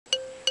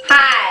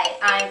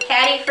I'm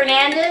Patty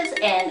Fernandez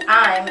and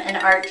I'm an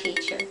art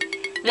teacher.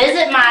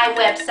 Visit my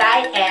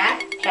website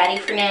at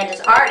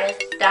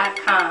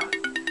pattyfernandezartist.com.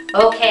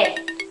 Okay,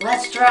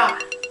 let's draw.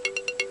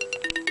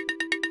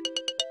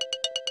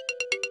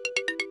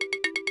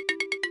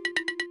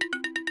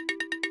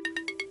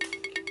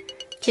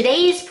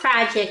 Today's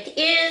project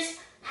is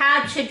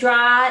how to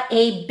draw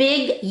a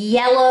big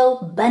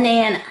yellow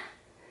banana.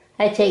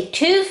 I take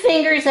 2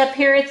 fingers up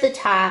here at the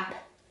top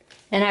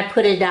and I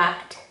put a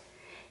dot.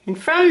 And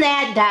from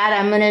that dot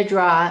I'm going to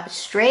draw a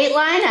straight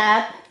line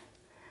up,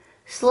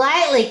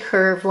 slightly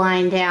curved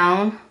line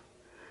down,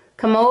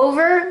 come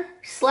over,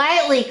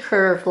 slightly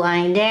curved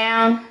line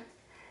down,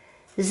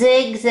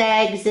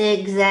 zigzag,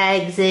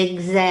 zigzag,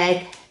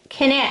 zigzag,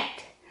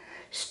 connect.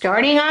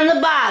 Starting on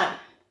the bottom,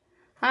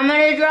 I'm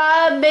going to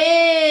draw a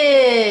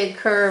big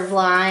curved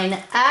line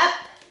up,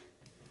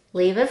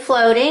 leave it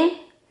floating,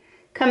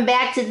 come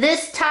back to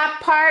this top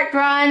part,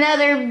 draw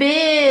another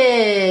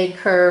big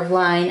curved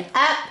line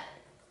up,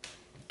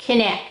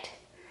 connect.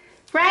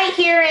 Right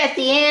here at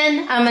the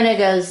end, I'm going to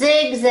go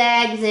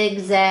zigzag,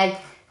 zigzag,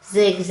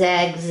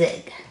 zigzag,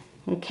 zig.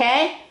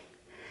 Okay?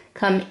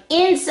 Come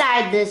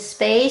inside this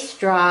space,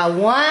 draw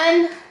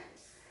 1,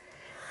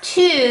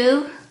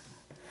 2,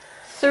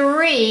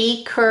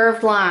 3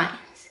 curved lines.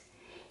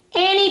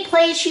 Any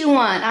place you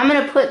want. I'm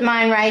going to put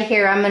mine right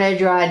here. I'm going to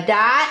draw a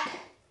dot,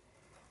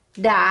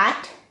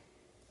 dot,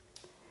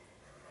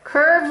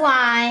 curved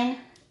line,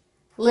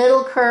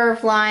 little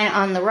curved line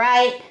on the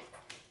right,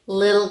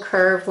 little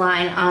curved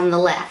line on the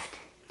left.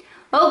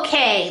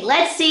 Okay,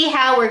 let's see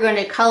how we're going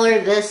to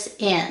color this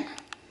in.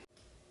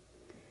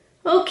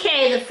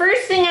 Okay, the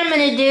first thing I'm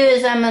going to do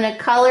is I'm going to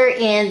color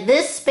in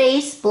this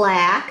space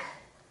black.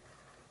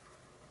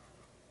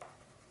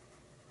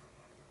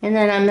 And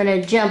then I'm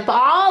going to jump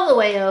all the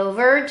way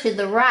over to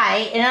the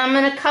right and I'm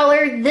going to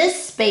color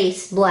this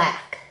space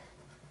black.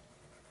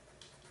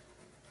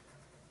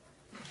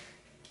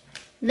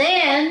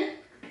 Then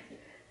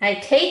I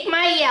take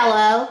my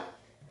yellow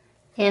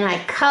and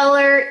I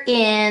color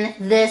in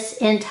this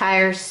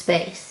entire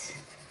space.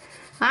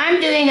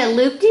 I'm doing a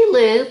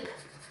loop-de-loop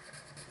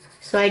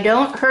so I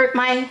don't hurt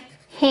my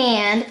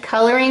hand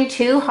coloring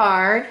too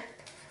hard.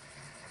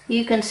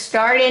 You can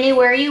start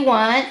anywhere you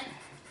want.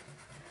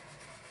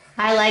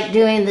 I like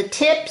doing the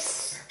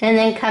tips and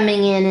then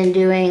coming in and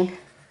doing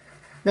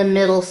the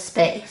middle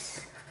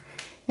space.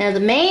 Now the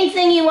main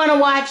thing you want to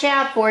watch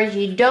out for is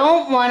you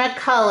don't want to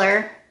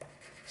color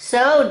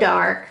so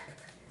dark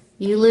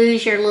you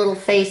lose your little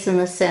face in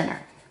the center.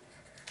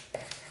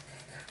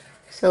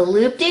 So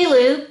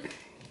loop-de-loop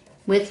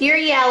with your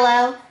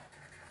yellow,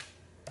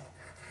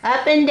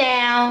 up and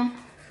down,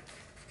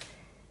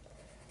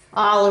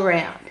 all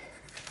around.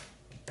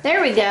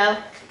 There we go.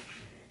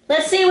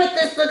 Let's see what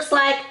this looks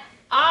like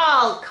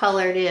all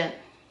colored in.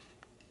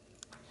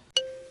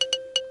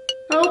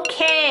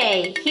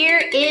 Okay,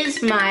 here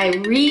is my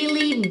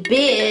really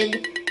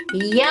big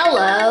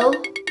yellow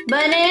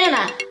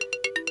banana.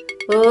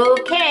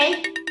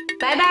 Okay,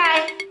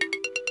 bye-bye.